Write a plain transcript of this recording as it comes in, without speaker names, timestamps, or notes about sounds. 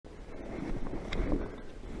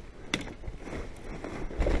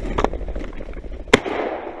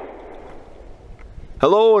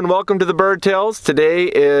Hello and welcome to the Bird Tales. Today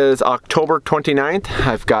is October 29th.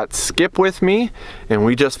 I've got Skip with me and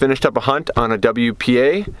we just finished up a hunt on a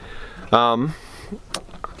WPA.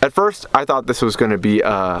 At first I thought this was going to be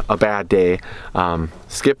a bad day.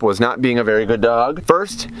 Skip was not being a very good dog.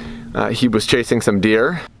 First he was chasing some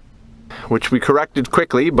deer, which we corrected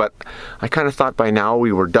quickly, but I kind of thought by now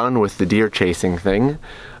we were done with the deer chasing thing.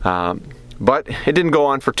 But it didn't go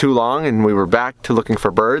on for too long and we were back to looking for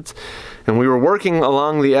birds. And we were working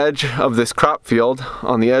along the edge of this crop field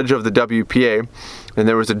on the edge of the WPA, and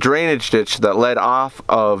there was a drainage ditch that led off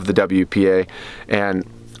of the WPA, and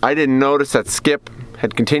I didn't notice that Skip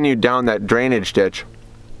had continued down that drainage ditch.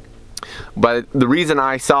 But the reason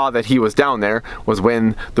I saw that he was down there was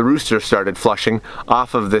when the rooster started flushing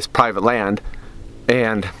off of this private land,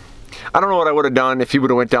 and I don't know what I would have done if he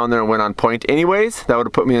would have went down there and went on point anyways. That would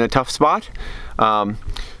have put me in a tough spot.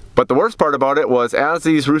 But the worst part about it was as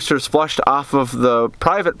these roosters flushed off of the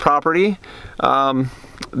private property,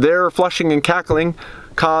 their flushing and cackling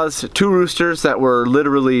caused two roosters that were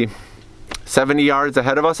literally 70 yards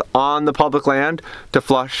ahead of us on the public land to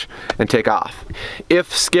flush and take off.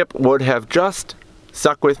 If Skip would have just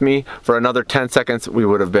stuck with me for another 10 seconds, we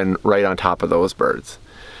would have been right on top of those birds.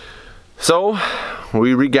 So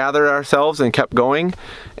we regathered ourselves and kept going,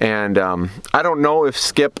 and I don't know if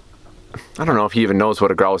he even knows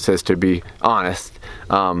what a grouse is, to be honest.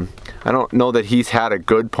 I don't know that he's had a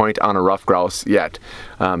good point on a ruffed grouse yet.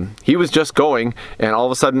 He was just going, and all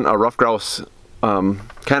of a sudden a ruffed grouse kind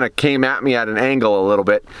of came at me at an angle a little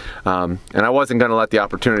bit, and I wasn't going to let the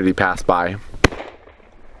opportunity pass by.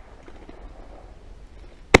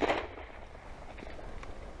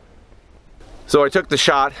 So I took the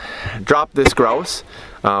shot, dropped this grouse,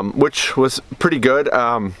 which was pretty good.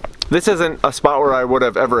 This isn't a spot where I would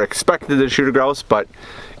have ever expected to shoot a grouse, but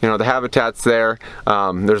you know, the habitat's there.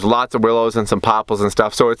 There's lots of willows and some popples and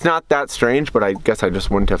stuff, so it's not that strange, but I guess I just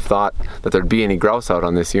wouldn't have thought that there'd be any grouse out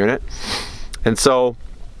on this unit. And so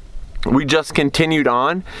we just continued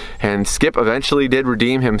on, and Skip eventually did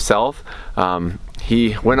redeem himself.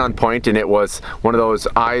 He went on point, and it was one of those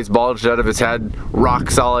eyes bulged out of his head, rock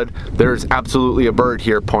solid, there's absolutely a bird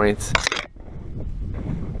here points.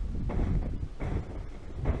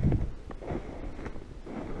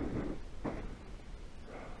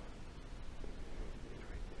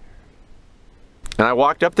 And I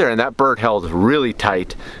walked up there and that bird held really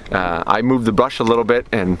tight. I moved the brush a little bit,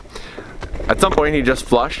 and at some point he just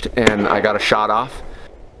flushed and I got a shot off.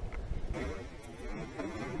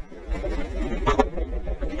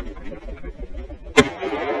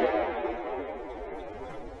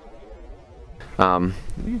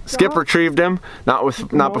 Skip retrieved him,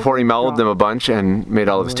 not before he mellowed them a bunch and made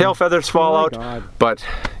all of his tail feathers fall out, but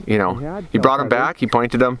you know, he brought him back, he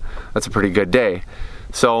pointed him. That's a pretty good day.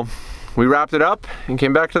 So we wrapped it up and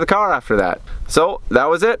came back to the car after that. So that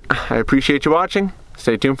was it. I appreciate you watching.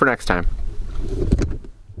 Stay tuned for next time.